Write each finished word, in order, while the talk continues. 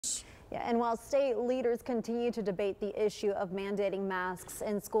Yeah, and while state leaders continue to debate the issue of mandating masks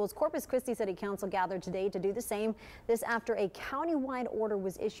in schools, Corpus Christi City Council gathered today to do the same. This after a countywide order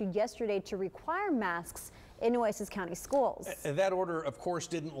was issued yesterday to require masks in Nueces County schools. That order, of course,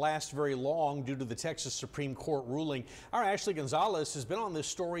 didn't last very long due to the Texas Supreme Court ruling. Our Ashley Gonzalez has been on this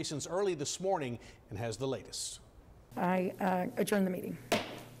story since early this morning and has the latest. I adjourn the meeting.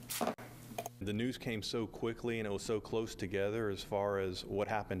 The news came so quickly and it was so close together as far as what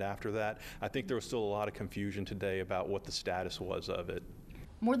happened after that. I think there was still a lot of confusion today about what the status was of it.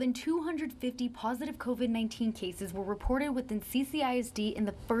 More than 250 positive COVID-19 cases were reported within CCISD in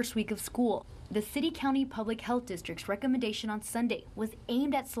the first week of school. The City-County Public Health District's recommendation on Sunday was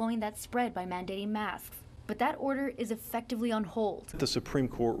aimed at slowing that spread by mandating masks. But that order is effectively on hold. The Supreme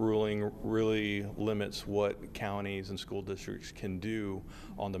Court ruling really limits what counties and school districts can do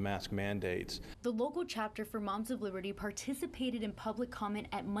on the mask mandates. The local chapter for Moms of Liberty participated in public comment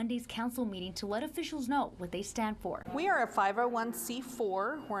at Monday's council meeting to let officials know what they stand for. We are a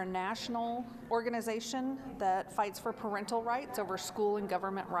 501c4. We're a national organization that fights for parental rights over school and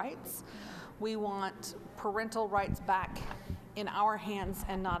government rights. We want parental rights back in our hands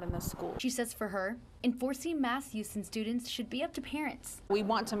and not in the school. She says for her, enforcing mask use in students should be up to parents. We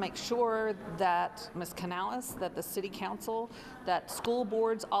want to make sure that Ms. Canales, that the city council, that school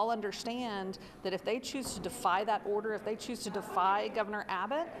boards all understand that if they choose to defy that order, if they choose to defy Governor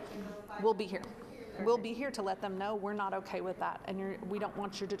Abbott, we'll be here. We'll be here to let them know we're not okay with that, and we don't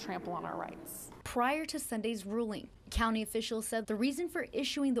want you to trample on our rights. Prior to Sunday's ruling, county officials said the reason for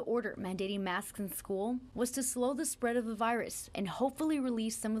issuing the order mandating masks in school was to slow the spread of the virus and hopefully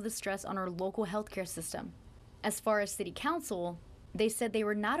relieve some of the stress on our local healthcare system. As far as city council, they said they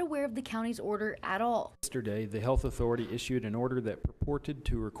were not aware of the county's order at all. Yesterday, the health authority issued an order that purported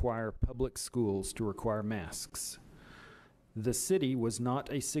to require public schools to require masks. The city was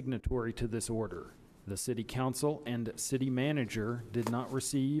not a signatory to this order. The city council and city manager did not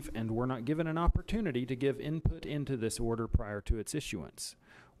receive and were not given an opportunity to give input into this order prior to its issuance.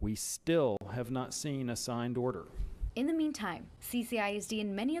 We still have not seen a signed order. In the meantime, CCISD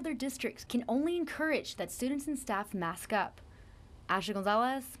and many other districts can only encourage that students and staff mask up. Ashley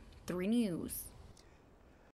Gonzalez, 3 News.